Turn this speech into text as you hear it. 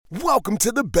Welcome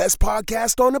to the best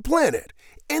podcast on the planet,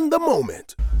 In the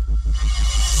Moment.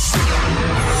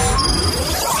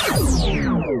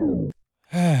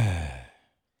 I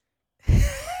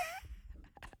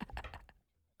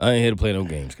ain't here to play no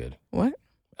games, kid. What?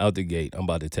 Out the gate, I'm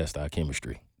about to test our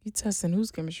chemistry. You testing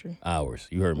whose chemistry? Ours.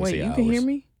 You heard me Wait, say you ours. can hear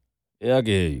me? Yeah, I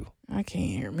can hear you. I can't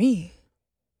hear me.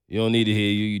 You don't need to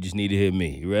hear you. You just need to hear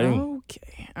me. You ready?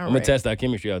 Okay. All I'm going to test our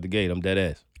chemistry out the gate. I'm dead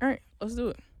ass. All right, let's do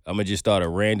it. I'm going to just start a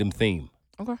random theme.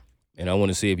 Okay. And I want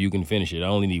to see if you can finish it. I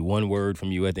only need one word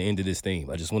from you at the end of this theme.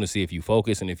 I just want to see if you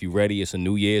focus and if you're ready. It's a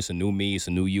new year. It's a new me. It's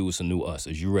a new you. It's a new us.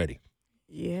 Is you ready?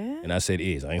 Yeah. And I said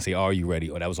is. I didn't say are you ready?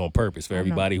 Or that was on purpose for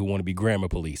everybody who want to be grammar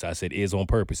police. I said is on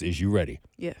purpose. Is you ready?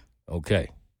 Yeah. Okay.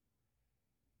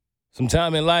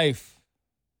 Sometime in life,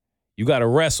 you got to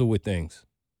wrestle with things.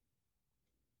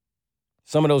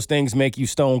 Some of those things make you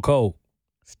stone cold.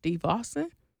 Steve Austin?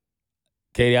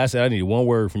 Katie, I said I needed one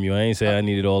word from you. I ain't say I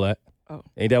needed all that. Oh.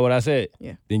 Ain't that what I said?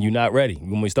 Yeah. Then you're not ready. You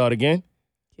want me to start again?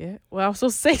 Yeah. Well, I was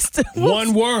supposed to say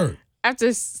One word.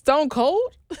 After Stone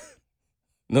Cold?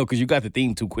 No, because you got the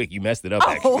theme too quick. You messed it up,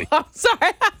 actually. I'm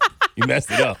sorry. You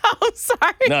messed it up. I'm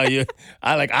sorry. No,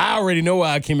 I already know what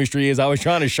our chemistry is. I was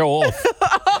trying to show off.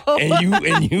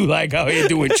 And you like out here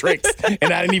doing tricks.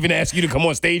 And I didn't even ask you to come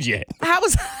on stage yet. I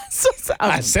was so sorry.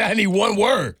 I said I need one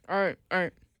word. All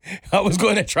right. I was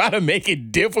going to try to make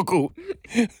it difficult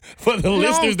for the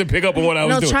listeners to pick up on what I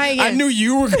was doing. Try again. I knew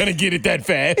you were going to get it that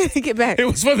fast. Get back. It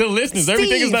was for the listeners. Steve.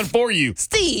 Everything is not for you.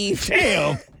 Steve.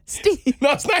 Damn. Steve.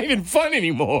 No, it's not even fun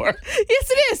anymore. Yes,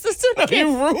 it is. Let's do it again.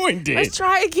 You ruined it. Let's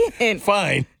try again.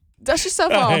 Fine. Dust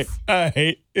yourself All off.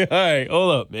 right.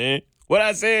 Hold up, man. What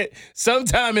I said,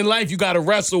 sometime in life you got to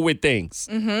wrestle with things.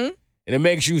 Mm-hmm. And it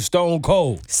makes you stone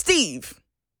cold. Steve.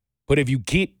 But if you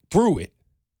get through it,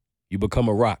 you become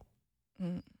a rock.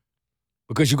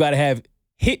 Because you got to have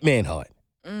hitman heart.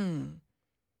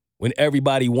 When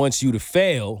everybody wants you to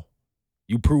fail,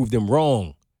 you prove them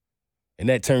wrong. And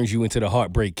that turns you into the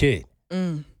heartbreak kid.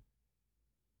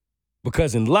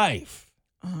 Because in life,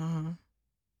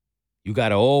 you got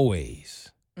to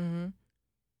always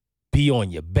be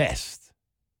on your best.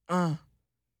 And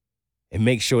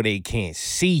make sure they can't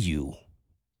see you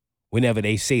whenever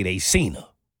they say they seen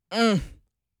her.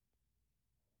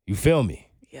 You feel me?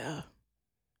 Yeah.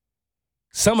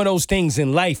 Some of those things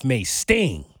in life may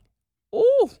sting.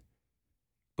 Ooh.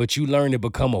 But you learn to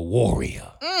become a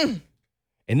warrior.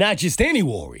 And not just any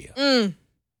warrior.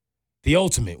 The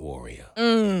ultimate warrior.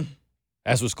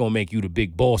 That's what's going to make you the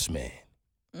big boss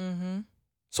man.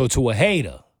 So to a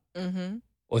hater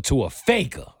or to a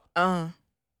faker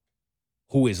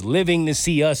who is living to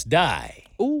see us die,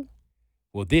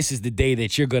 well, this is the day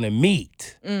that you're going to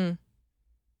meet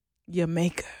Your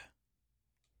maker.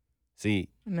 See?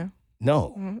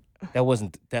 No. That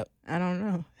wasn't that. I don't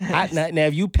know. Now,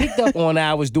 if you picked up on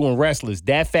I was doing Restless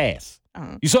that fast,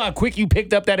 you saw how quick you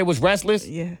picked up that it was Restless?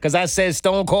 Yeah. Because I said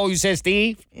Stone Cold, you said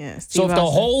Steve? Yeah. Steve So if the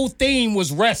Austin. whole theme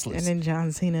was Restless. And then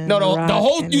John Cena. No, and the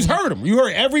whole, and you heard him. You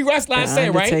heard every wrestler I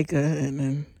said, right? Undertaker,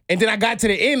 and then I got to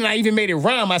the end and I even made it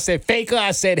rhyme. I said faker,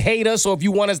 I said hater, so if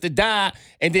you want us to die,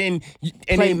 and then...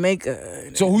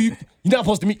 Playmaker. So who you're not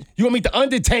supposed to meet? You want to meet the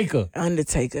Undertaker.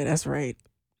 Undertaker, that's right.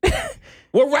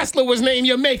 What wrestler was named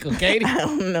your maker, Katie? I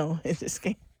don't know. It just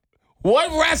came.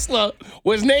 What wrestler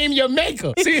was named your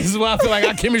maker? See, this is why I feel like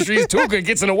our chemistry is too good,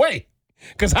 gets in the way.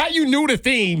 Because how you knew the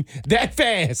theme that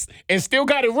fast and still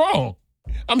got it wrong?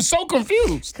 I'm so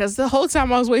confused. Because the whole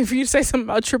time I was waiting for you to say something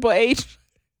about Triple H.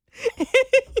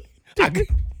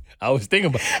 I was thinking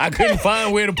about I couldn't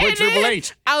find where to put Triple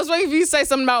H. I was waiting for you to say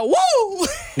something about woo.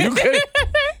 You couldn't?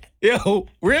 Yo,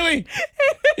 really?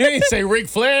 You didn't say Ric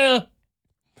Flair?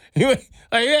 You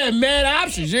had mad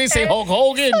options. You didn't say Hulk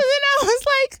Hogan. So then I was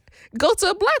like, go to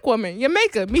a black woman, your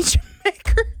maker, meet your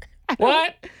maker.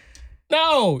 What?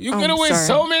 No, you could have went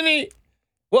so many.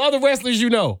 What other wrestlers you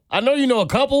know? I know you know a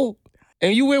couple,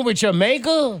 and you went with your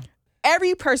maker?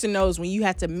 Every person knows when you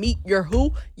have to meet your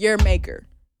who? Your maker.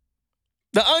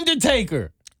 The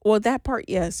Undertaker. Well, that part,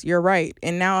 yes, you're right.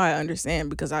 And now I understand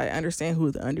because I understand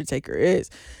who the Undertaker is.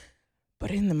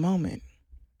 But in the moment.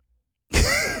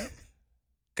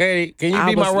 Katie, can you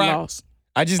be my rock? Lost.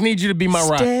 I just need you to be my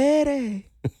rock. Steady.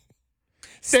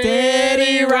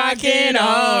 Steady rocking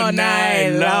all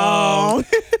night long.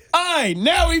 All right,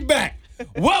 now we back.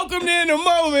 Welcome to In the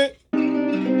Moment.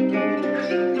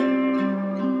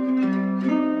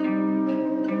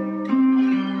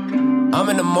 I'm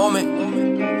in the moment.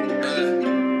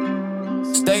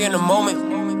 Stay in the moment.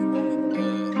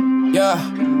 Yeah.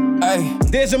 Ay.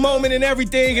 There's a moment in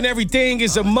everything, and everything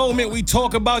is a moment. We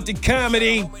talk about the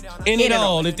comedy in it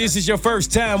all. If this is your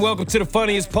first time, welcome to the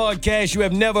funniest podcast you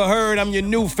have never heard. I'm your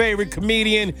new favorite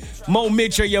comedian, Mo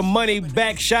Mitchell, your money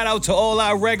back. Shout out to all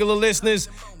our regular listeners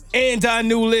and our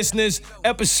new listeners.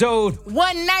 Episode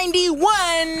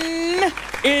 191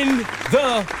 in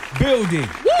the building.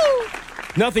 Woo!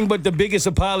 Nothing but the biggest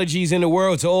apologies in the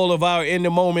world to all of our in the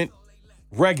moment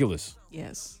regulars.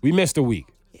 Yes. We missed a week.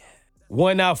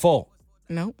 Wasn't our fault.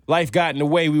 Nope. Life got in the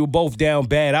way. We were both down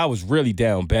bad. I was really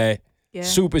down bad. Yeah.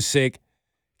 Super sick.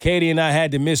 Katie and I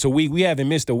had to miss a week. We haven't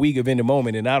missed a week of In the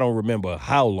Moment, and I don't remember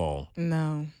how long.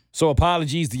 No. So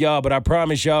apologies to y'all, but I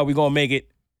promise y'all we're going to make it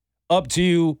up to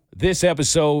you this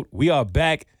episode. We are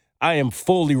back. I am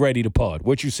fully ready to pod.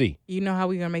 What you see? You know how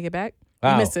we gonna make it back?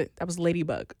 How? You missed it. That was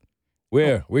Ladybug.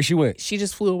 Where? Where she went? She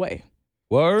just flew away.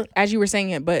 Word? As you were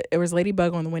saying it, but there was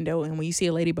Ladybug on the window, and when you see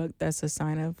a ladybug, that's a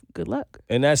sign of good luck.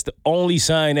 And that's the only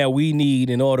sign that we need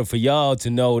in order for y'all to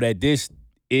know that this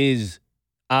is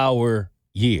our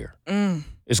year.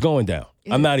 It's going down.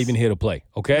 Yes. I'm not even here to play,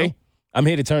 okay? Nope. I'm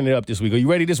here to turn it up this week. Are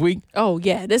you ready this week? Oh,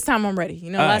 yeah. This time I'm ready.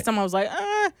 You know, All last right. time I was like,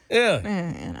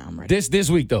 Yeah. I'm ready. This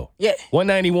week, though. Yeah.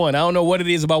 191. I don't know what it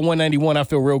is about 191. I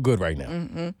feel real good right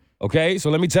now. Okay? So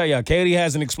let me tell y'all. Katie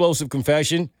has an explosive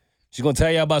confession. She's going to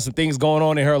tell y'all about some things going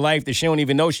on in her life that she don't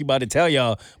even know she about to tell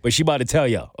y'all, but she about to tell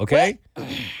y'all, okay?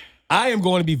 I am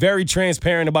going to be very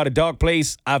transparent about a dark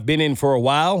place I've been in for a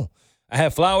while. I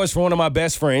have flowers for one of my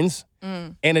best friends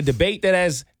and a debate that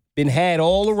has been had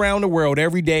all around the world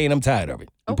every day, and I'm tired of it.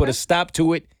 We put a stop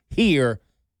to it here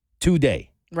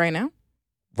today. Right now?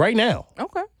 Right now.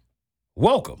 Okay.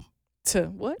 Welcome To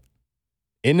what?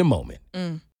 In the Moment.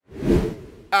 All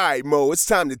right, Mo, it's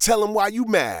time to tell them why you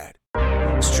mad.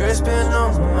 Stress been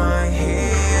on my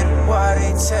head. Why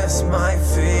they test my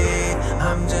feet?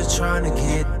 I'm just trying to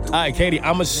get through. All right, Katie,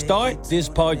 I'm going to start this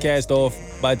podcast off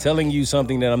by telling you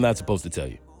something that I'm not supposed to tell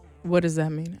you. What does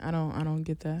that mean? I don't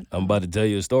get that. I'm about to tell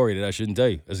you a story that I shouldn't tell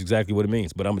you. That's exactly what it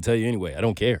means, but I'm going to tell you anyway. I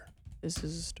don't care. This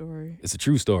is a story It's a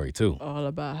true story, too. all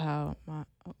about how my...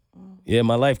 Yeah,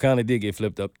 my life kind of did get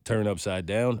flipped up, turned upside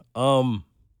down.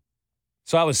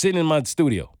 So I was sitting in my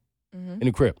studio in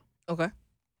the crib, Okay.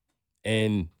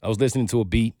 and I was listening to a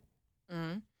beat,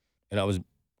 and I was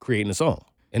creating a song,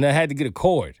 and I had to get a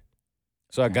chord.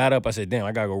 So I got up. I said, "Damn,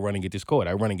 I gotta go run and get this chord."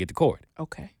 I run and get the chord.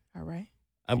 Okay. All right.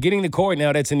 I'm getting the chord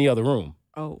now. That's in the other room.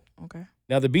 Oh, okay.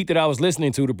 Now the beat that I was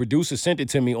listening to, the producer sent it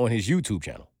to me on his YouTube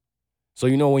channel. So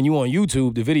you know when you on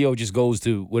YouTube, the video just goes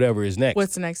to whatever is next.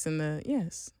 What's next in the...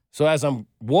 Yes. So as I'm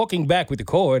walking back with the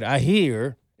chord, I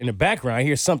hear in the background, I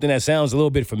hear something that sounds a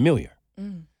little bit familiar.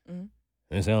 And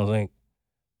it sounds like,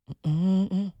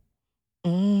 and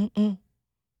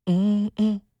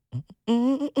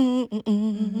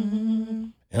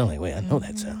I'm like, wait, I know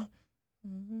that sound.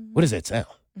 What is that sound?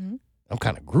 I'm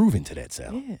kind of grooving to that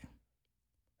sound. Yeah.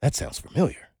 That sounds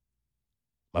familiar.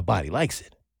 My body likes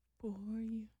it. For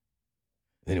you.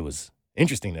 Then it was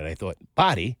interesting that I thought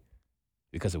body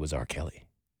because it was R. Kelly.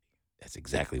 That's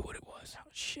exactly what it was. Oh,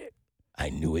 shit. I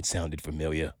knew it sounded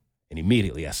familiar, and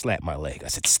immediately I slapped my leg. I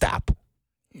said, stop.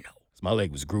 No. My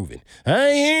leg was grooving.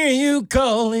 I hear you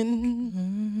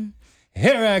calling.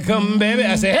 Here I come, baby.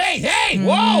 I said, hey,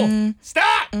 whoa,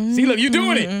 stop. See, look, you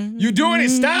doing it. You doing it.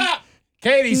 Stop.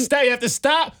 Katie, stop. You have to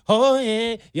stop. Oh,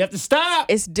 yeah. You have to stop.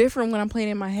 It's different when I'm playing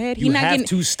in my head. You have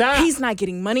to stop. He's not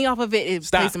getting money off of it. It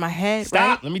Stop. plays in my head.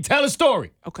 Stop. Right? Let me tell a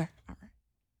story. Okay. All right.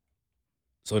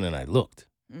 So then I looked.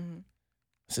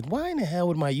 I said, why in the hell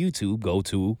would my YouTube go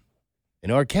to an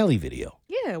R. Kelly video?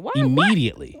 Yeah. Why?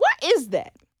 Immediately. What is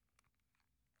that?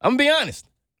 I'm going to be honest.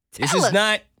 This Tell is us.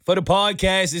 not for the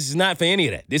podcast. This is not for any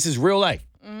of that. This is real life.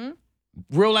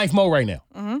 Real life Mo right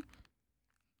now.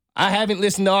 I haven't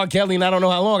listened to R. Kelly in I don't know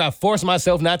how long. I forced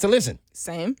myself not to listen.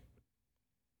 Same.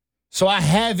 So I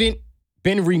haven't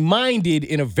been reminded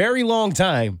in a very long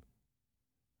time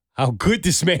how good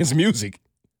this man's music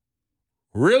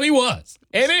really was.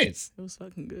 And is. It was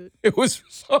fucking good. It was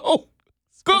so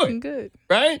Fucking good. good.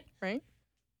 Right? Right?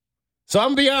 So I'm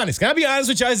going to be honest. Can I be honest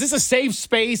with y'all? Is this a safe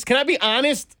space? Can I be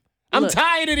honest? I'm Look,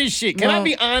 tired of this shit. Can I Mo,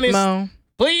 be honest? Mo,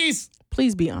 Please?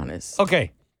 please be honest.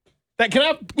 Okay. Can I,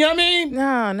 you know what I mean?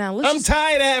 No, let's I'm just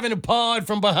tired of having a pod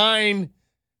from behind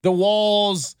the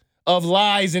walls of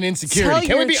lies and insecurity.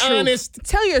 Can we be honest?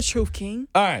 Tell your truth, King.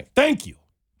 All right. Thank you.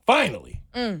 Finally.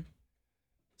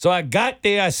 So I got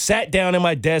there, I sat down at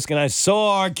my desk, and I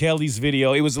saw R. Kelly's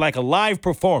video. It was like a live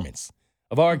performance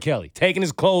of R. Kelly taking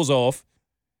his clothes off,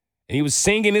 and he was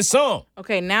singing his song.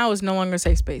 Okay, now it's no longer a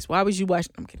safe space. Why would you watch?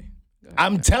 I'm kidding. Go ahead,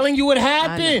 I'm telling you what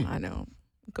happened. I know.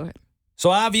 Go ahead. So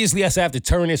obviously I said I have to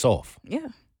turn this off. Yeah.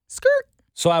 Skirt.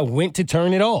 So I went to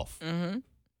turn it off. Mm-hmm.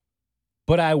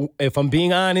 But if I'm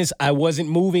being honest, I wasn't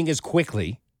moving as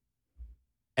quickly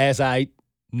as I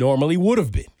normally would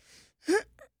have been.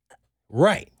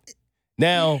 Right.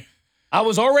 Now, I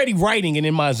was already writing and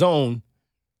in my zone.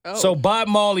 Oh. So Bob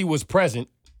Marley was present.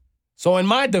 So in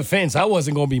my defense, I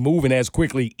wasn't going to be moving as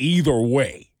quickly either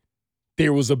way.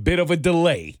 There was a bit of a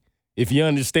delay, if you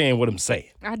understand what I'm saying.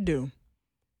 I do.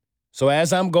 So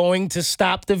as I'm going to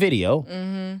stop the video,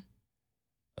 Mm-hmm.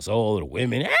 I saw all the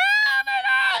women.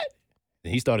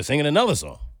 And he started singing another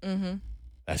song. Mm-hmm.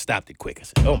 I stopped it quick. I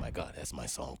said, oh, my God, that's my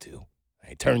song, too.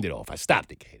 I turned it off. I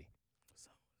stopped it, Katie.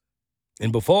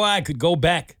 And before I could go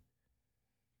back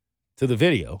to the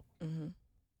video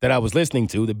that I was listening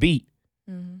to, the beat,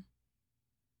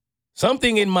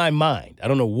 something in my mind, I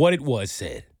don't know what it was,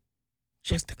 said,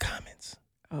 check the comments.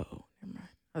 Oh, never mind.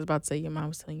 I was about to say your mom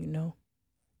was telling you no.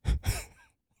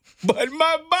 But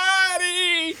my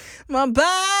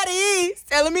body's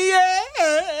telling me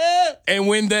yeah. And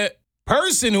when the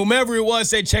person, whomever it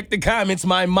was, said check the comments,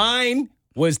 my mind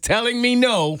was telling me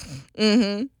no.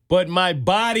 Mm-hmm. But my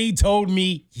body told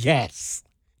me yes.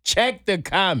 Check the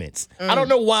comments. I don't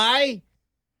know why,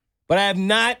 but I have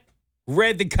not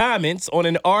read the comments on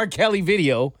an R. Kelly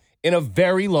video in a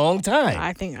very long time.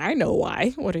 I think I know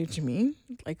why. What did you mean?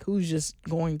 Like, who's just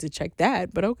going to check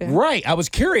that? But okay. Right. I was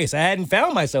curious. I hadn't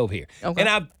found myself here. Okay. And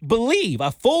I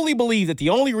fully believe that the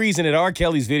only reason that R.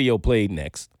 Kelly's video played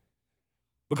next,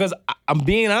 because I'm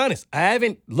being honest, I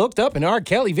haven't looked up an R.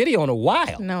 Kelly video in a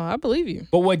while. No, I believe you.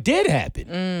 But what did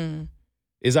happen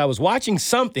is I was watching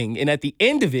something, and at the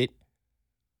end of it,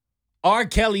 R.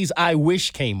 Kelly's I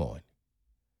Wish came on.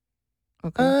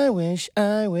 Okay. I wish.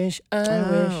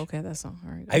 Okay, that song.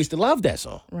 All right. I used to love that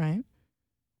song. Right.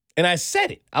 And I said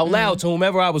it out loud to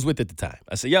whomever I was with at the time.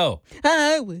 I said, yo.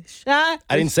 I wish. I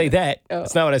didn't say that.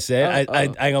 That's not what I said. Oh, I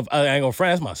ain't gonna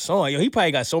front. That's my song. Yo, he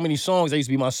probably got so many songs that used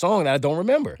to be my song that I don't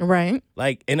remember. Right.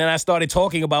 Like, and then I started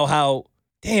talking about how,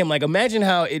 damn, like imagine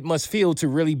how it must feel to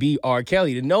really be R.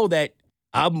 Kelly, to know that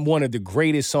I'm one of the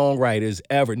greatest songwriters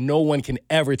ever. No one can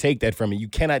ever take that from me. You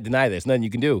cannot deny that. There's nothing you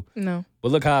can do. No.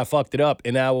 But look how I fucked it up,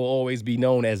 and I will always be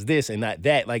known as this and not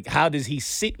that. Like, how does he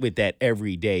sit with that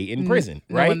every day in prison,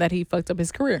 right? Knowing that he fucked up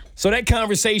his career. So that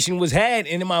conversation was had,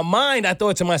 and in my mind, I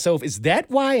thought to myself, is that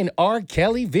why an R.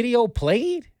 Kelly video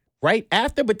played right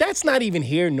after? But that's not even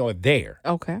here nor there.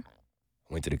 Okay.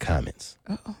 Went to the comments.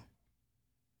 Uh-oh.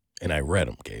 And I read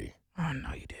them, Katie. Oh,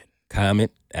 no, you did.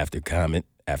 Comment after comment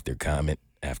after comment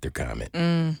after comment.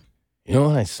 You know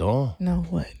what I saw? No,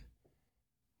 what?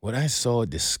 What I saw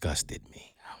disgusted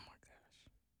me. Oh, my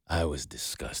gosh. I was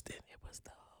disgusted. It was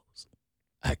the hoes.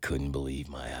 I couldn't believe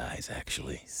my eyes,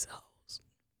 actually. These hoes.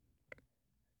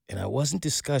 And I wasn't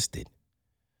disgusted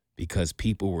because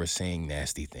people were saying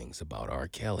nasty things about R.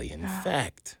 Kelly. In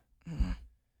fact,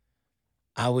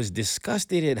 I was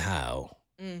disgusted at how,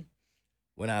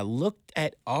 when I looked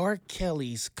at R.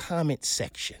 Kelly's comment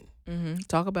section,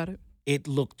 Talk about it. it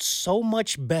looked so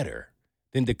much better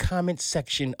than the comment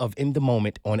section of In the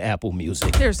Moment on Apple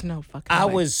Music. There's no fucking I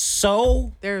way. was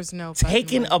so There's no fucking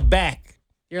taken way. aback.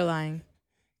 You're lying.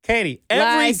 Katie,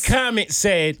 every Lies. comment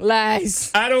said,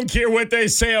 Lies. I don't care what they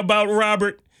say about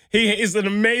Robert. He is an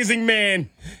amazing man.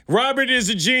 Robert is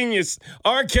a genius.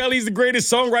 R. Kelly's the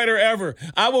greatest songwriter ever.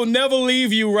 I will never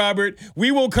leave you, Robert.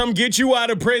 We will come get you out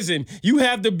of prison. You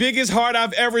have the biggest heart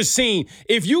I've ever seen.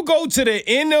 If you go to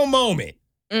the In the Moment,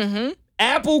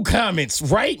 Apple comments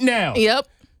right now, Yep.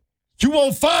 you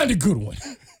won't find a good one.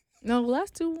 No, the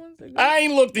last two ones are good. I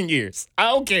ain't looked in years. I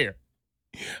don't care.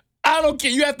 I don't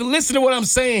care. You have to listen to what I'm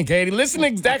saying, Katie. Listen to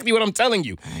exactly what I'm telling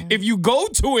you. If you go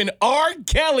to an R.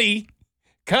 Kelly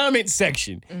comment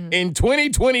section in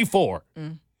 2024,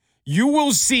 you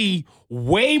will see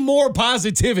way more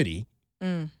positivity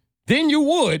than you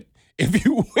would if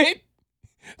you went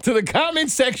to the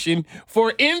comment section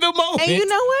for In the Moment And you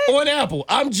know what? on Apple.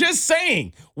 I'm just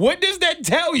saying, what does that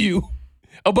tell you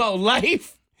about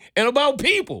life and about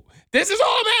people? This is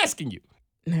all I'm asking you.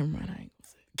 Never mind. I ain't gonna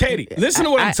say it. Katie, listen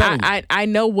to what I'm telling you. I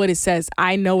know what it says.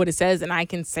 I know what it says, and I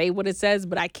can say what it says,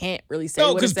 but I can't really say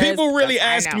No, what it says. because people really because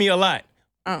I ask know. me a lot,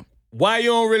 why you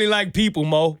don't really like people,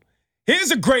 Mo?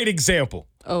 Here's a great example.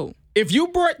 Oh, If you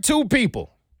brought two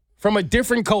people from a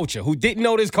different culture who didn't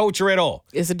know this culture at all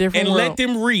it's a different and world. let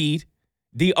them read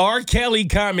the R. Kelly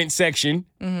comment section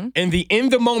and the In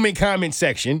the Moment comment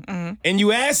section, and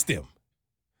you ask them,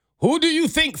 who do you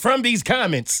think from these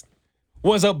comments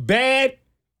was a bad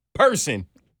person?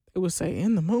 It would say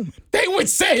In the Moment. They would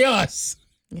say us.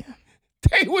 Yeah.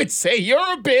 They would say,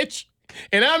 you're a bitch,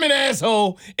 and I'm an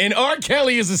asshole, and R.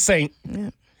 Kelly is a saint. Yeah.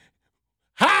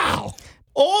 How?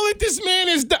 All that this man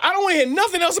is, I don't want to hear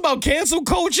nothing else about cancel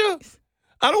culture.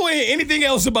 I don't want to hear anything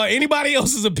else about anybody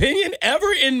else's opinion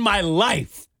ever in my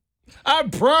life. I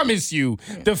promise you,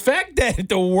 the fact that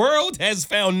the world has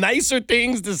found nicer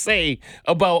things to say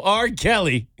about R.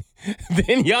 Kelly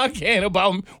than y'all can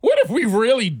about what have we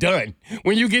really done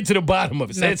when you get to the bottom of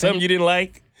it? Said something you didn't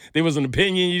like? There was an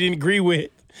opinion you didn't agree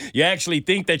with? You actually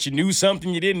think that you knew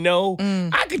something you didn't know?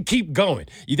 I could keep going.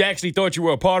 You actually thought you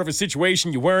were a part of a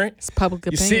situation you weren't? It's public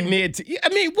opinion. You're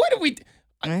sitting there. What do we...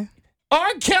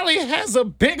 R. Kelly has a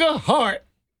bigger heart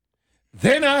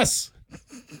than us.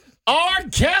 R.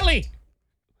 Kelly.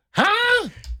 Huh?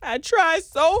 I tried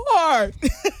so hard.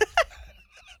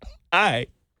 All right.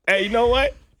 Hey, you know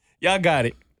what? Y'all got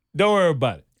it. Don't worry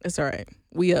about it. It's all right.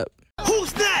 We up.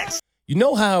 Who's next? You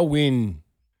know how when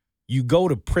you go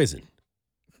to prison...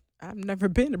 I've never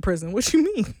been to prison. What you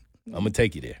mean? I'm going to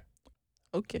take you there.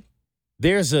 Okay.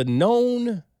 There's a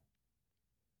known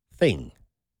thing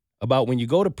about when you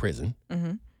go to prison,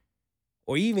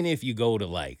 or even if you go to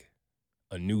like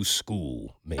a new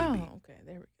school, maybe. Oh, okay.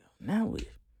 There we go. Now we.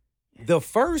 The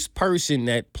first person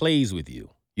that plays with you,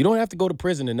 you don't have to go to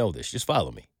prison to know this. Just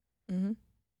follow me.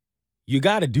 You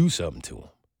got to do something to them.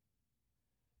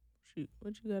 Shoot,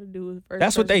 what you got to do with first?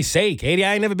 That's what they say, Katie.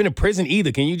 I ain't never been to prison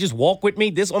either. Can you just walk with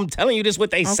me? I'm telling you, this is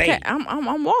what they say. Okay,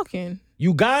 I'm walking.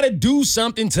 You got to do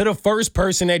something to the first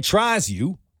person that tries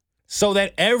you so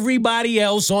that everybody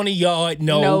else on the yard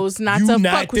knows not to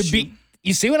fuck with you.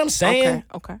 You see what I'm saying?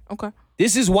 Okay.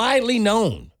 This is widely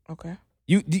known. Okay.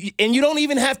 You don't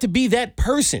even have to be that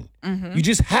person. You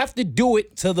just have to do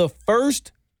it to the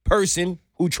first person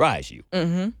who tries you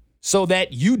so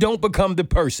that you don't become the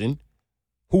person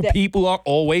who people are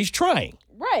always trying.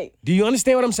 Right. Do you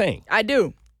understand what I'm saying? I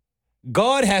do.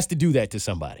 God has to do that to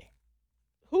somebody.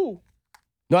 Who?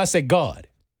 No, I said God.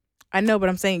 I know, but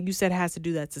I'm saying you said has to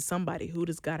do that to somebody. Who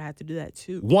does God have to do that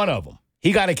to? One of them.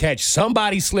 He got to catch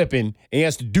somebody slipping and he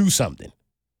has to do something.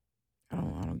 I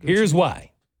don't get Here's you.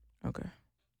 why. Okay.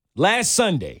 Last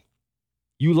Sunday,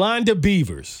 Yolanda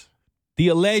Beavers, the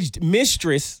alleged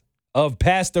mistress of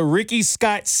Pastor Ricky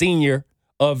Scott Sr.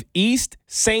 of East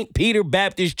St. Peter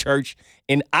Baptist Church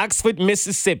in Oxford,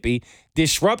 Mississippi,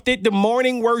 disrupted the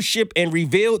morning worship and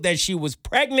revealed that she was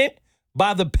pregnant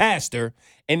by the pastor,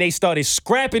 and they started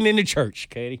scrapping in the church,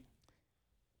 Katie.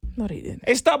 No, they didn't.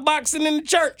 They stopped boxing in the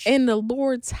church. In the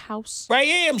Lord's house. Right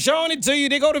here, I'm showing it to you.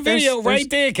 They go to video right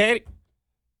there, Katie.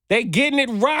 They getting it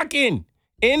rocking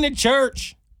in the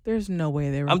church. There's no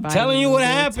way they were. I'm telling you what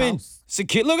happened.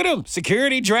 Look at them.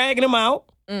 Security dragging them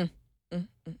out.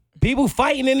 People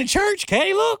fighting in the church,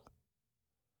 Katie, look.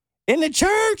 In the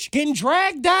church, getting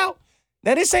dragged out.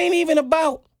 Now, this ain't even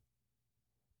about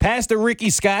Pastor Ricky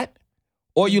Scott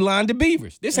or Yolanda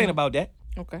Beavers. This ain't about that.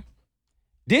 Okay.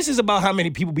 This is about how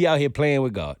many people be out here playing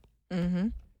with God.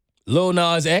 Lil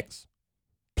Nas X,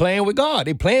 playing with God.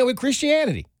 They playing with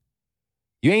Christianity.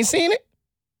 You ain't seen it?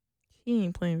 He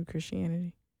ain't playing with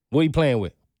Christianity. What he playing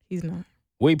with? He's not.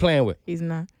 What he playing with? He's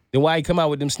not. Then why he come out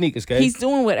with them sneakers, Katie? He's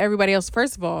doing what everybody else.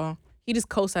 First of all, he just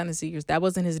co-signed the sneakers. That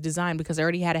wasn't his design because I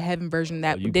already had a heaven version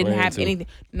that didn't have anything.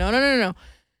 No.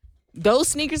 Those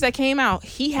sneakers that came out,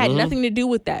 he had nothing to do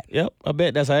with that. Yep, I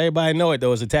bet that's how everybody know it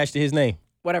though. It's attached to his name.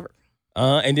 Whatever.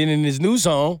 And then in his new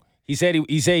song, he said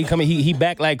he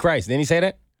back like Christ. Didn't he say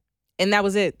that? And that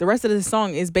was it. The rest of the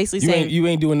song is basically saying you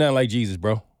ain't doing nothing like Jesus,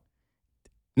 bro.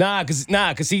 Nah, cause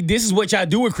see, this is what y'all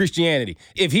do with Christianity.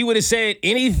 If he would have said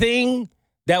anything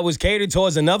that was catered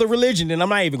towards another religion, then I'm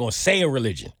not even gonna say a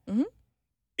religion.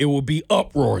 It will be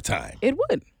uproar time. It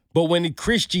would. But when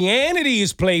Christianity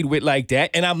is played with like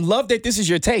that, and I love that this is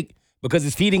your take because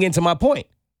it's feeding into my point.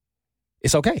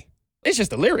 It's okay. It's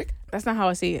just a lyric. That's not how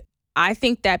I see it. I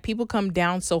think that people come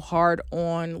down so hard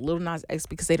on Lil Nas X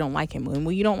because they don't like him. And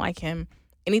when you don't like him,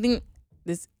 anything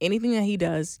that he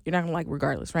does, you're not gonna like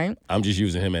regardless, right? I'm just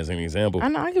using him as an example. I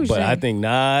know, I get what but you're saying. I think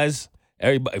Nas,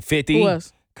 everybody, 50, Who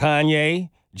else? Kanye,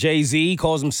 Jay-Z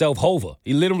calls himself Hova.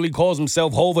 He literally calls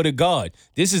himself Hova to God.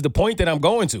 This is the point that I'm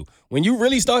going to. When you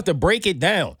really start to break it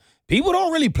down, people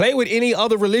don't really play with any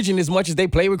other religion as much as they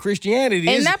play with Christianity.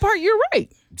 And that part, you're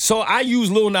right. So I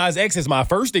use Lil Nas X as my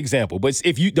first example. But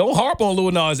if you don't harp on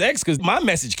Lil Nas X, because my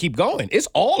message keep going. It's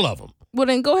all of them. Well,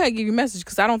 then go ahead and give your message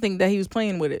because I don't think that he was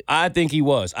playing with it. I think he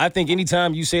was. I think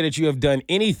anytime you say that you have done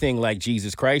anything like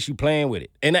Jesus Christ, you playing with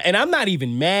it. And I'm not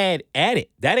even mad at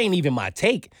it. That ain't even my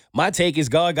take. My take is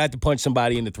God got to punch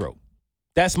somebody in the throat.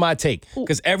 That's my take.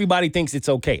 Because everybody thinks it's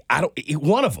okay.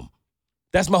 One of them.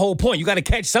 That's my whole point. You got to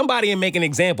catch somebody and make an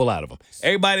example out of them.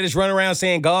 Everybody that's running around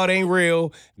saying God ain't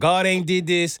real, God ain't did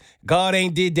this, God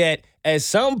ain't did that. At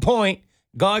some point,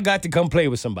 God got to come play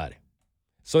with somebody.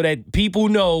 so that people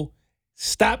know,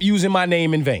 stop using my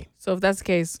name in vain. So if that's the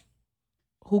case,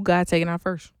 who got taken out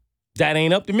first? That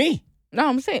ain't up to me. No,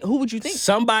 I'm saying, who would you think?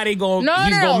 Somebody gonna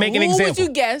make an example. Who would you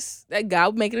guess that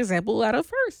God would make an example out of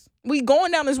first? We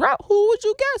going down this route. Who would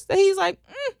you guess that he's like,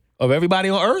 Of everybody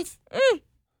on earth?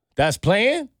 That's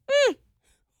playing?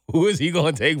 Who is he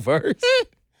gonna take first?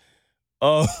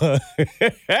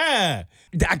 I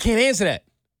can't answer that.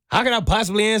 How can I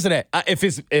possibly answer that?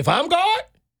 If I'm God?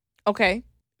 Okay.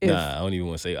 Nah, I don't even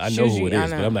want to say it. I know who it is,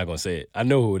 but I'm not gonna say it. I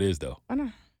know who it is though. I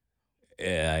know.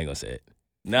 Yeah, I ain't gonna say it.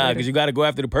 Nah, because you got to go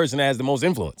after the person that has the most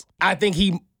influence. I think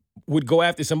he would go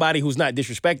after somebody who's not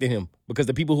disrespecting him because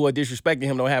the people who are disrespecting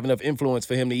him don't have enough influence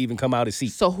for him to even come out his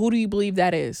seat. So who do you believe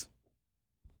that is?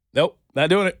 Nope,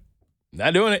 not doing it.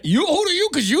 Not doing it. Who do you?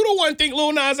 Because you the one think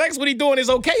Lil Nas X, what he doing is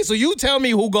okay. So you tell me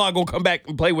who God gonna come back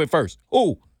and play with first.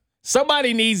 Who?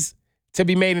 Somebody needs to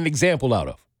be made an example out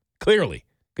of. Clearly.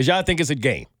 Because y'all think it's a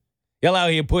game. Y'all out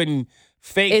here putting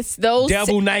fake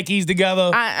devil Nikes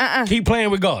together. Keep playing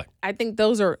with God. I think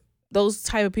those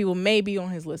type of people may be on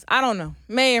his list. I don't know.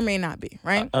 May or may not be,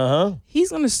 right?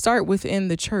 He's going to start within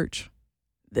the church.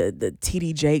 The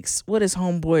T.D. Jakes. What is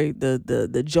homeboy?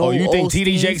 The Joel Oh, you think Osteens?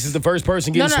 T.D. Jakes is the first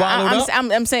person getting swallowed up?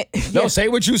 I'm saying. No, say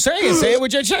what you saying. Say it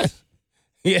with your chest.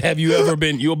 Yeah, have you ever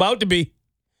been? You about to be.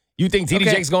 You think T.D.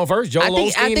 Jakes going first? Joel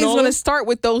Osteen? I think he's going to start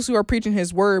with those who are preaching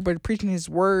his word, but preaching his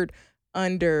word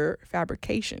under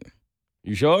fabrication.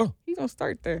 You sure? He's going to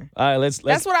start there. All right, let's.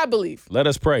 That's what I believe. Let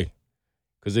us pray.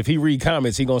 Because if he read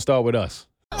comments, he going to start with us.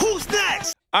 Who's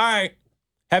next? All right.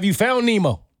 Have you found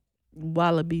Nemo?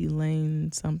 Wallaby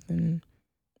Lane something.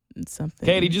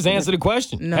 Katie, just answer the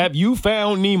question. No. Have you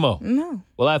found Nemo? No.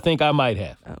 Well, I think I might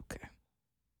have. Okay.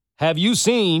 Have you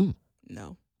seen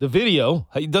No. the video?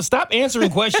 Just stop answering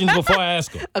questions before I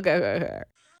ask them. Okay.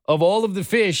 Of all of the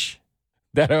fish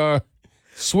that are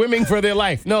swimming for their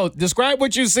life. No, describe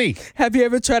what you see. Have you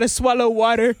ever tried to swallow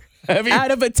water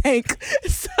out of a tank?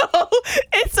 So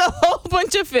it's a whole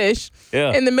bunch of fish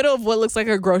in the middle of what looks like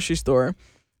a grocery store.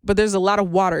 But there's a lot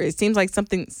of water. It seems like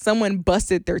someone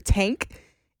busted their tank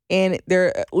and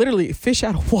they're literally fish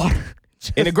out of water.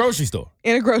 In a grocery store.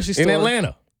 In a grocery store. In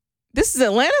Atlanta. This is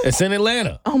Atlanta? It's in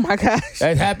Atlanta. Oh my gosh.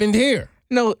 That happened here.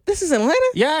 No, this is Atlanta?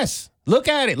 Yes. Look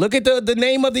at it. Look at the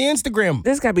name of the Instagram.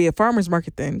 This got to be a farmer's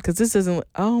market then, because this isn't.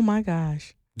 Oh my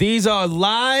gosh. These are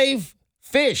live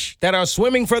fish that are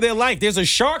swimming for their life. There's a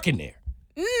shark in there.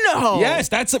 No. Yes,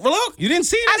 that's it. Look, you didn't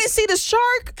see it. I didn't see the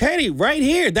shark. Katie, right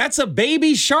here. That's a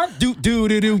baby shark. Do.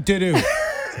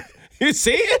 You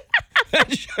see it?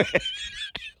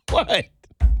 What?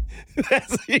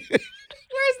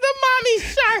 Where's the mommy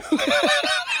shark? Where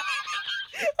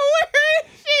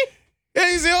is she?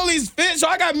 Yeah, you see all these fish. So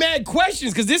I got mad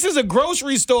questions because this is a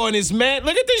grocery store and it's mad.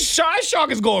 Look at this shark.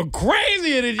 Shark is going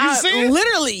crazy. Did you see it?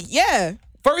 Literally, yeah.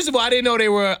 First of all, I didn't know they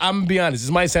were, I'm going to be honest,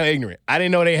 this might sound ignorant. I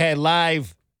didn't know they had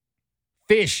live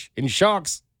fish and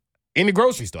sharks in the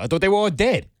grocery store. I thought they were all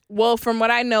dead. Well, from what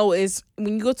I know is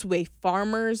when you go to a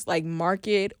farmer's like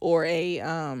market or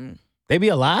a They be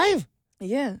alive?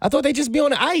 Yeah. I thought they just be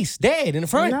on the ice, dead in the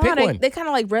front. No, Pick one. they kind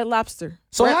of like Red Lobster.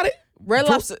 So how did Red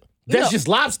Lobster? That's just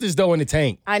lobsters though in the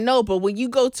tank. I know, but when you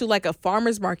go to like a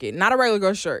farmer's market, not a regular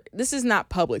grocery store, this is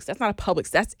not Publix. That's not a Publix.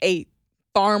 That's a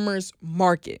farmer's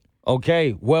market.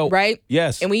 Okay, well, right?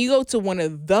 Yes. And when you go to one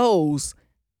of those,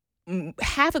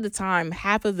 half of the time,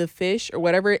 half of the fish or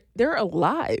whatever, they're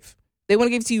alive. They want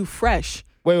to give it to you fresh.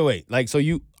 Wait. Like, so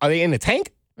are they in the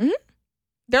tank? Mm-hmm.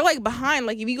 They're like behind.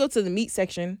 Like if you go to the meat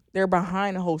section, they're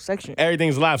behind the whole section.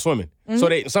 Everything's live swimming. Mm-hmm.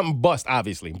 So something bust,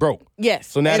 obviously, broke.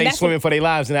 Yes. So now they swimming for their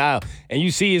lives in the aisle. And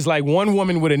you see it's like one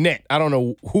woman with a net. I don't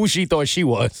know who she thought she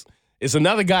was. It's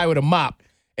another guy with a mop.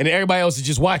 And everybody else is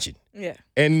just watching. Yeah.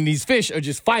 And these fish are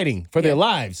just fighting for their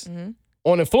lives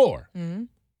on the floor. Mm-hmm.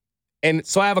 And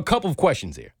so I have a couple of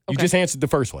questions here. You just answered the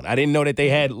first one. I didn't know that they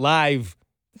had live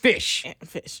fish.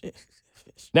 Fish.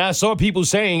 Now I saw people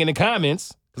saying in the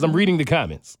comments, because I'm reading the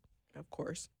comments. Of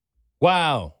course.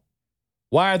 Wow.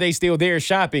 Why are they still there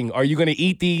shopping? Are you going to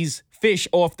eat these fish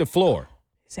off the floor?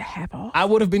 Is it half off? I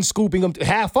would have been scooping them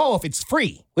half off. It's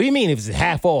free. What do you mean if it's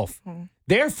half off? Mm-hmm.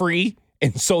 They're free,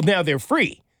 and so now they're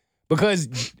free.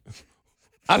 Because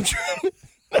I'm trying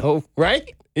no, right?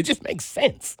 It just makes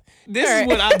sense. This is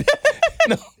what I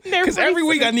because every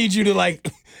week I need you to like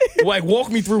walk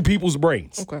me through people's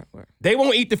brains. Okay. They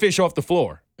won't eat the fish off the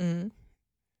floor,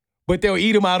 but they'll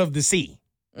eat them out of the sea.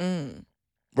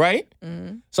 Right?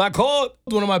 So I called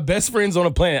one of my best friends on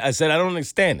the planet. I said, I don't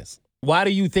understand this. Why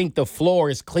do you think the floor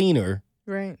is cleaner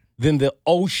than the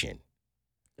ocean?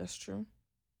 That's true.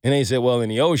 And they said, well, in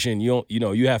the ocean, you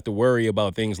have to worry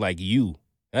about things like you.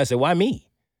 And I said, why me?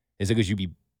 Is it because you be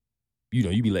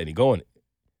letting it go in it?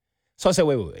 So I said,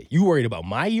 wait. You worried about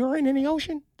my urine in the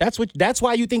ocean? That's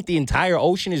why you think the entire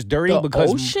ocean is dirty?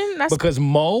 Because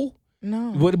Mo?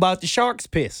 No. What about the shark's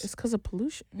piss? It's because of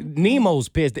pollution. Nemo's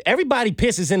piss. Everybody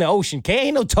pisses in the ocean.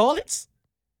 Ain't no toilets.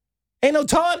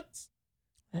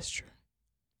 That's true.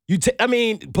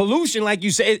 Pollution, like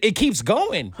you said, it keeps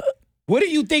going. What do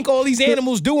you think all these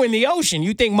animals do in the ocean?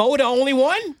 You think Mo the only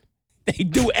one? They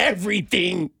do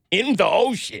everything in the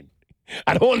ocean.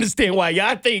 I don't understand why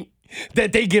y'all think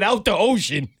that they get out the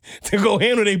ocean to go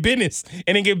handle their business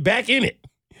and then get back in it.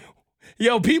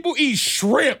 Yo, people eat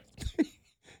shrimp.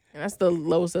 And that's the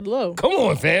lowest of the low. Come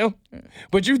on, fam.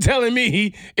 But you telling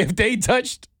me if they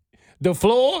touched the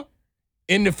floor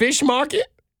in the fish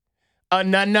market?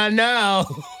 No.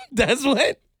 That's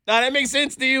what? Now that makes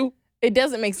sense to you? It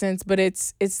doesn't make sense, but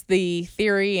it's the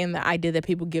theory and the idea that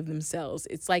people give themselves.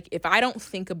 It's like if I don't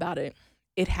think about it,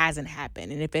 it hasn't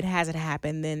happened. And if it hasn't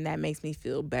happened, then that makes me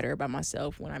feel better about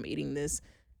myself when I'm eating this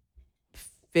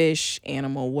fish,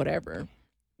 animal, whatever,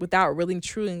 without really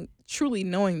truly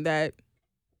knowing that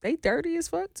they dirty as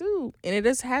fuck too. And it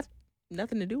does have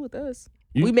nothing to do with us.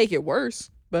 We make it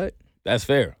worse, but. That's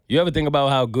fair. You ever think about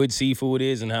how good seafood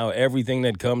is and how everything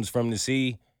that comes from the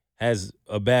sea has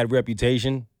a bad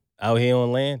reputation out here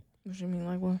on land? What you mean,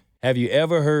 like what? Have you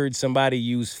ever heard somebody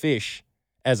use fish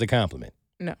as a compliment?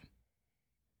 No.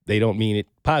 They don't mean it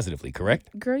positively,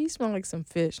 correct? Girl, you smell like some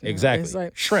fish. Now. Exactly. It's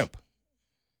like shrimp.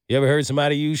 You ever heard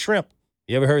somebody use shrimp?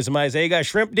 You ever heard somebody say, you got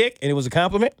shrimp dick, and it was a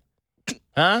compliment?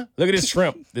 Huh? Look at this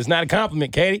shrimp. It's not a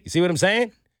compliment, Katie. You see what I'm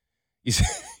saying? You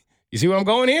see where I'm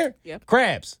going here? Yep.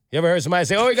 Crabs. You ever heard somebody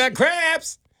say, you got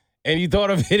crabs? And you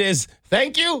thought of it as,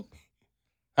 thank you?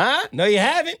 Huh? No, you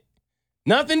haven't.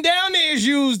 Nothing down there is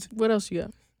used. What else you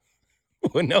got?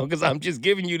 Well, no, because I'm just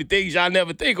giving you the things y'all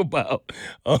never think about.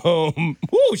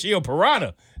 She a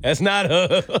piranha. That's not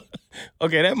a...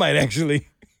 Okay, that might actually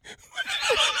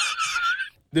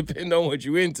depend on what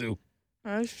you into.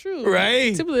 That's true.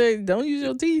 Right? Typically, don't use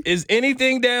your teeth. Is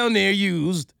anything down there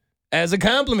used as a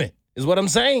compliment, is what I'm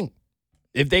saying.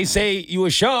 If they say you a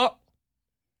shark,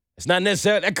 it's not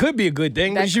necessarily... That could be a good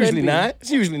thing, but it's usually not. It's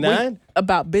usually not.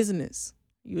 About business.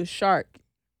 You a shark.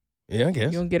 Yeah, I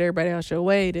guess. You don't get everybody out your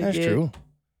way to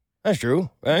That's true,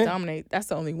 right? dominate. That's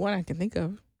the only one I can think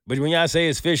of. But when y'all say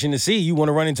it's fish in the sea, you want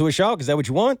to run into a shark? Is that what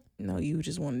you want? No, you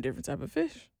just want a different type of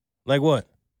fish. Like what?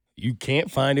 You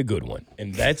can't find a good one.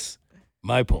 And that's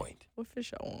my point. What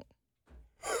fish I want?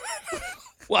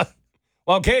 What?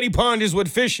 While Katie ponders what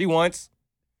fish she wants,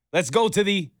 let's go to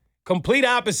the complete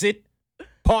opposite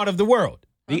part of the world,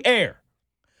 the air.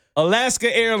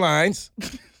 Alaska Airlines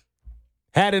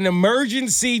had an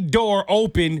emergency door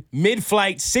open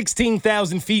mid-flight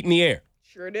 16,000 feet in the air.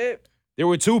 Sure did. There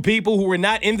were two people who were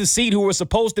not in the seat who were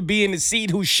supposed to be in the seat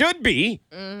who should be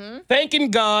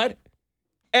thanking God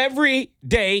every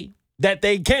day that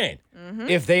they can.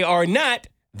 If they are not,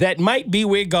 that might be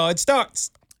where God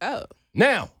starts. Oh.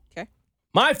 Now,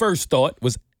 my first thought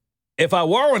was if I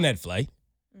were on that flight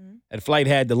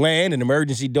had to land, an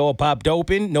emergency door popped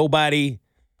open, nobody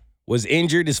was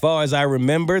injured as far as I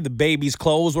remember. The baby's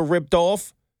clothes were ripped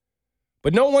off.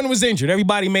 But no one was injured.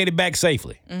 Everybody made it back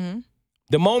safely.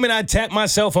 The moment I tapped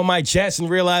myself on my chest and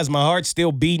realized my heart's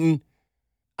still beating,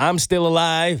 I'm still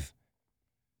alive,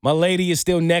 my lady is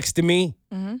still next to me,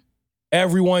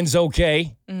 everyone's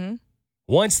okay.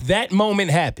 Once that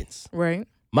moment happens, right,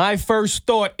 my first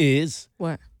thought is,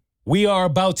 what? We are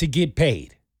about to get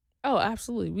paid. Oh,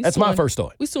 absolutely. That's my first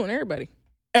thought. We suing everybody.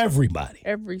 Everybody.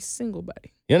 Every single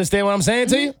body. You understand what I'm saying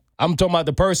to you? I'm talking about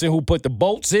the person who put the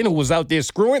bolts in, who was out there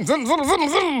screwing.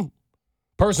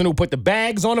 Person who put the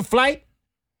bags on the flight.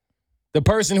 The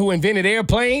person who invented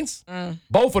airplanes.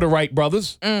 Both of the Wright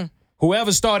brothers.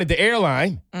 Whoever started the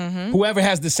airline. Whoever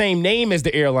has the same name as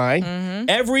the airline.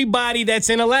 Everybody that's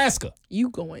in Alaska. You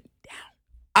going down.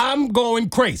 I'm going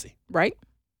crazy. Right?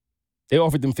 They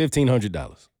offered them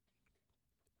 $1,500.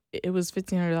 It was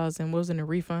 $1,500 and wasn't a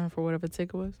refund for whatever the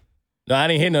ticket was? No, I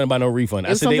didn't hear nothing about no refund.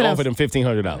 I said they offered them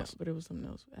 $1,500. No, but it was something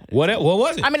else. What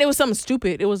was it? I mean, it was something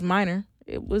stupid. It was minor.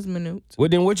 It was minute. Well,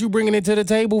 then what you bringing it to the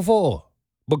table for?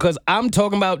 Because I'm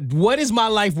talking about what is my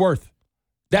life worth?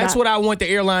 That's what I want the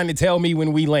airline to tell me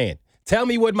when we land. Tell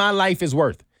me what my life is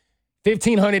worth.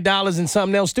 $1,500 and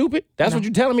something else stupid? That's what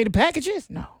you're telling me the package is?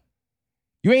 No.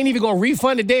 You ain't even going to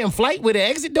refund the damn flight where the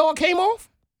exit door came off?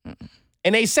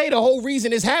 And they say the whole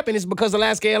reason this happened is because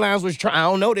Alaska Airlines was trying, I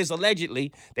don't know this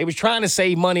allegedly, they was trying to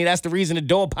save money. That's the reason the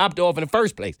door popped off in the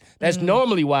first place. That's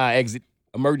normally why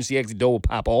emergency exit door will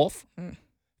pop off.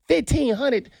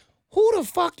 $1,500. Who the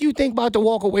fuck you think about to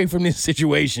walk away from this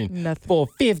situation Nothing. for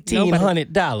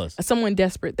 $1,500? Someone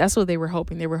desperate. That's what they were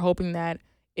hoping. They were hoping that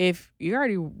if you're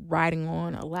already riding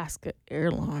on Alaska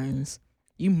Airlines,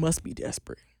 you must be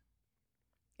desperate.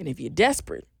 And if you're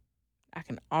desperate, I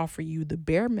can offer you the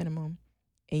bare minimum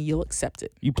and you'll accept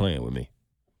it. You playing with me.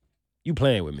 You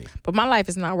playing with me. But my life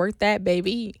is not worth that,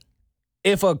 baby.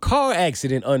 If a car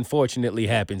accident unfortunately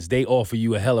happens, they offer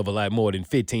you a hell of a lot more than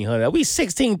 $1,500. We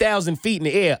 16,000 feet in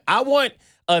the air. I want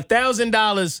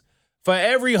 $1,000 for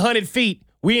every 100 feet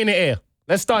we in the air.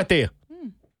 Let's start there.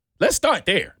 Let's start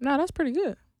there. No, that's pretty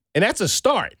good. And that's a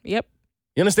start. Yep.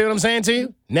 You understand what I'm saying to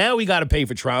you? Now we got to pay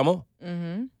for trauma.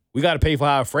 Mm-hmm. We got to pay for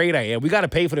how afraid I am. We got to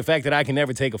pay for the fact that I can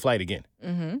never take a flight again.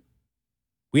 Mm-hmm.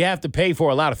 We have to pay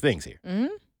for a lot of things here. Mm-hmm.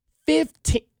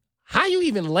 15. How you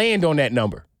even land on that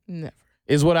number? Never.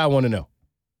 Is what I want to know.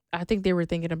 I think they were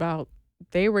thinking about,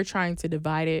 they were trying to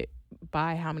divide it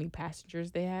by how many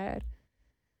passengers they had.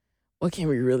 What can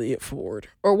we really afford?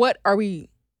 Or what are we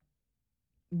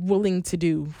willing to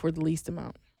do for the least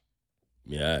amount?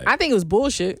 Yeah. I think it was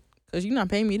bullshit because you're not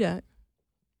paying me that.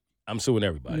 I'm suing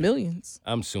everybody. Millions.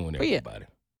 I'm suing But yeah. everybody.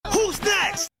 Who's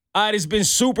next? All right, it's been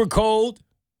super cold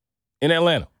in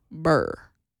Atlanta. Burr.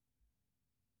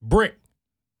 Brick.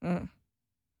 Mm.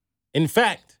 In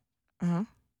fact, Uh-huh.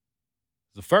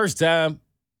 it's the first time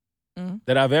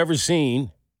that I've ever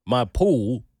seen my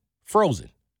pool frozen.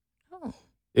 Oh.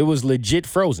 It was legit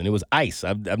frozen. It was ice.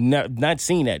 I've not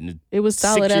seen that in the It was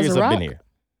solid 6 as years a I've rock. been here.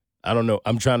 I don't know.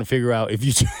 I'm trying to figure out if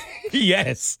you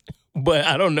yes. But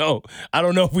I don't know. I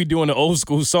don't know if we're doing an old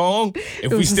school song, if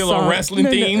we was a still on song. wrestling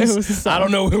No, themes. it was a song. I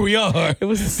don't know where we are. It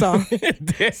was a song.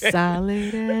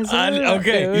 Solid as a rock.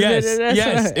 Okay,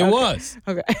 yes, it was.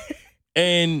 Okay.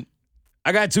 And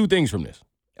I got two things from this.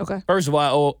 Okay. First of all, I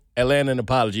owe Atlanta an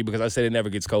apology because I said it never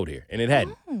gets cold here, and it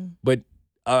hadn't. But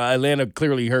Atlanta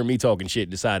clearly heard me talking shit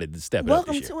and decided to step it up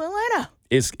Welcome this year. to Atlanta,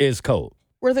 It's cold.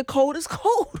 where the cold is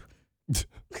cold.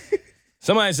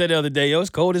 Somebody said the other day, yo, it's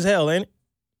cold as hell, ain't it?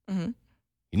 Mhm.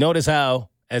 You notice how,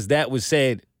 as that was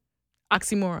said,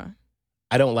 Oxymoron.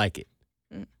 I don't like it.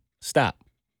 Mm. Stop.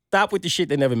 Stop with the shit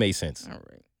that never made sense. All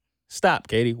right. Stop,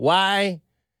 Katie. Why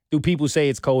do people say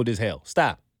it's cold as hell?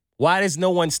 Stop. Why does no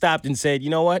one stopped and said, you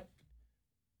know what?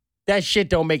 That shit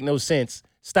don't make no sense.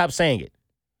 Stop saying it.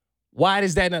 Why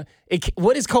does that not?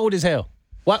 What is cold as hell?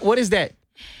 What is that?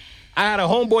 I had a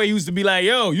homeboy who used to be like,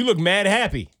 yo, you look mad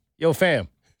happy. Yo, fam.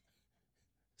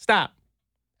 Stop.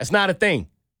 That's not a thing,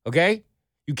 okay?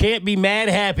 You can't be mad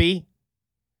happy.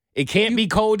 It can't be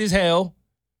cold as hell.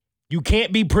 You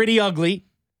can't be pretty ugly.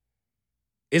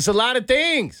 It's a lot of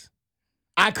things.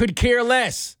 I could care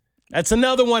less. That's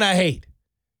another one I hate.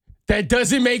 That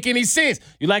doesn't make any sense.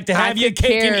 You like to have your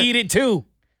cake and eat it too.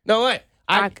 No, what?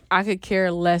 I could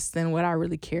care less than what I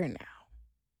really care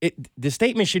now. The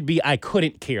statement should be, I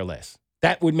couldn't care less.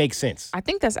 That would make sense. I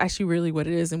think that's actually really what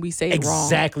it is, and we say it wrong.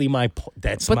 Exactly my point.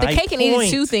 That's my But the cake and eat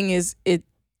it too thing is it.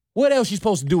 What else you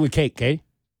supposed to do with cake, Kate?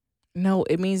 No,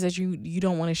 it means that you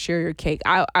don't want to share your cake.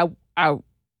 I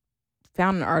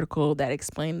found an article that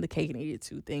explained the cake and eat it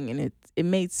too thing, and it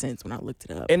made sense when I looked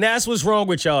it up. And that's what's wrong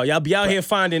with y'all. Y'all be out here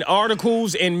finding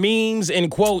articles and memes and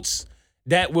quotes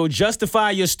that will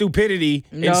justify your stupidity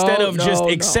instead of just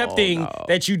accepting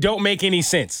that you don't make any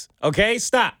sense. Okay?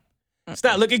 Stop.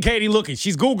 Stop. Look at Katie looking.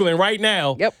 She's Googling right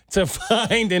now to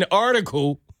find an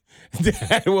article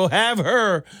that will have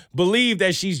her believe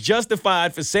that she's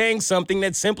justified for saying something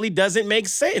that simply doesn't make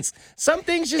sense. Some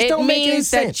things just don't make any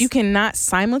sense. It means that you cannot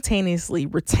simultaneously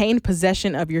retain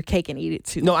possession of your cake and eat it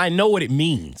too. No, I know what it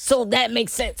means. So that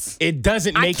makes sense. It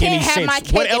doesn't make any sense. I can't have my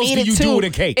cake what else and eat do you it too do with a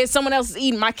cake? if someone else is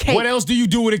eating my cake. What else do you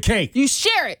do with a cake? You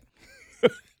share it.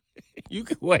 You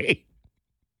can wait.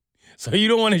 So you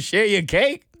don't want to share your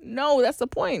cake? No, that's the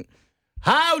point.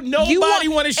 How nobody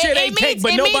want to share their cake,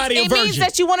 but nobody a virgin? It means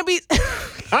that you want to be.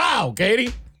 How,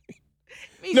 Katie?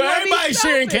 No, everybody's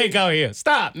sharing cake out here.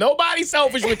 Stop. Nobody's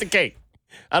selfish with the cake.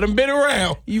 I done been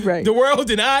around. You right. The world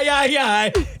and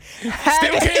I.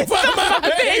 Still can't find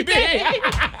my baby.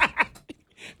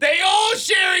 They all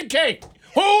sharing cake.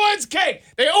 Who wants cake?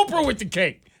 They Oprah with the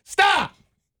cake. Stop.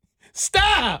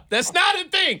 Stop. That's not a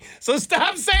thing. So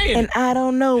stop saying And it. I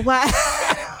don't know why.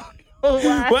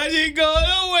 Why she go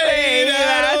away?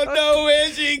 I don't know where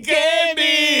she can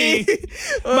be.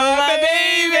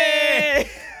 My baby.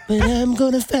 But I'm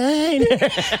gonna find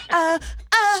her.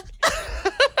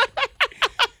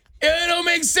 It don't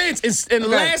make sense. And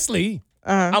lastly,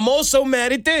 I'm also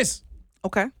mad at this.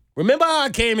 Okay. Remember how I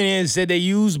came in here and said they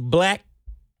use black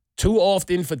too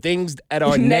often for things that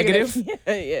are negative?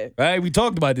 Yeah. Right? We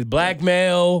talked about this.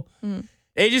 Blackmail.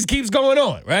 It just keeps going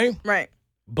on, right? Right.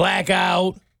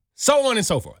 Blackout. so on and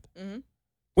so forth. Mm-hmm.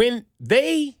 When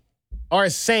they are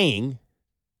saying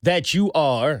that you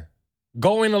are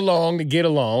going along to get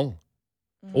along,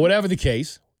 or whatever the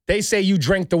case, they say you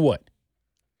drank the what?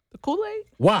 The Kool-Aid.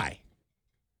 Why?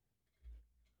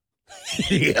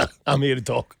 Yeah, I'm here to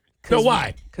talk. So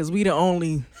why? Because we the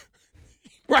only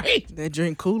right that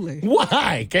drink Kool-Aid.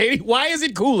 Why, Katie? Why is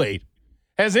it Kool-Aid?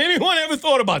 Has anyone ever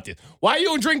thought about this? Why you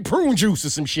don't drink prune juice or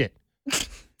some shit?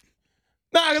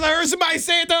 Nah, because I heard somebody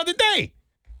say it the other day.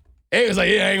 They was like,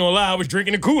 yeah, I ain't gonna lie, I was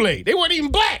drinking the Kool-Aid. They weren't even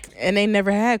black. And they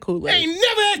never had Kool-Aid. They ain't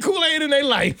never had Kool-Aid in their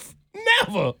life.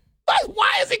 Never.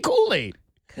 Why is it Kool-Aid?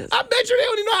 I bet you they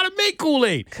don't even know how to make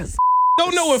Kool-Aid. Because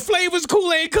don't know what flavors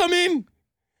Kool-Aid come in.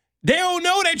 They don't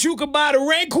know that you could buy the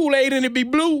red Kool-Aid and it be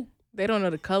blue. They don't know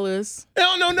the colors. They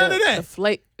don't know none of that. The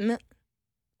flavor.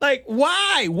 Like,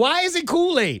 why? Why is it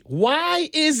Kool-Aid? Why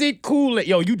is it Kool-Aid?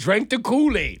 Yo, you drank the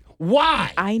Kool-Aid.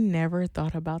 Why? I never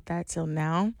thought about that till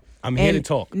now. I'm here to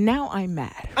talk. Now I'm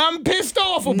mad. I'm pissed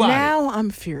off about it. Now I'm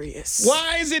furious.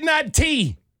 Why is it not tea?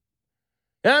 You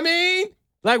know what I mean?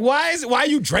 Like, why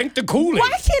you drank the Kool-Aid? Why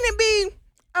can't it be,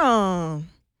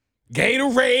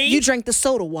 Gatorade? You drank the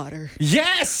soda water.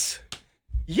 Yes.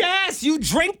 Yes, you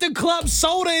drink the club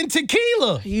soda and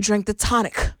tequila. You drank the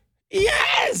tonic.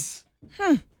 Yes.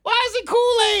 Why is it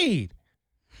Kool-Aid?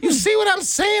 You see what I'm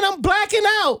saying? I'm blacking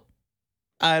out.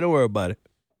 All right, don't worry about it.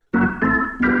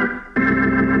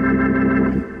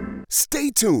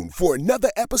 Stay tuned for another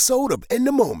episode of In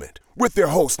the Moment with their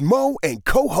host Mo and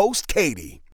co-host Katie.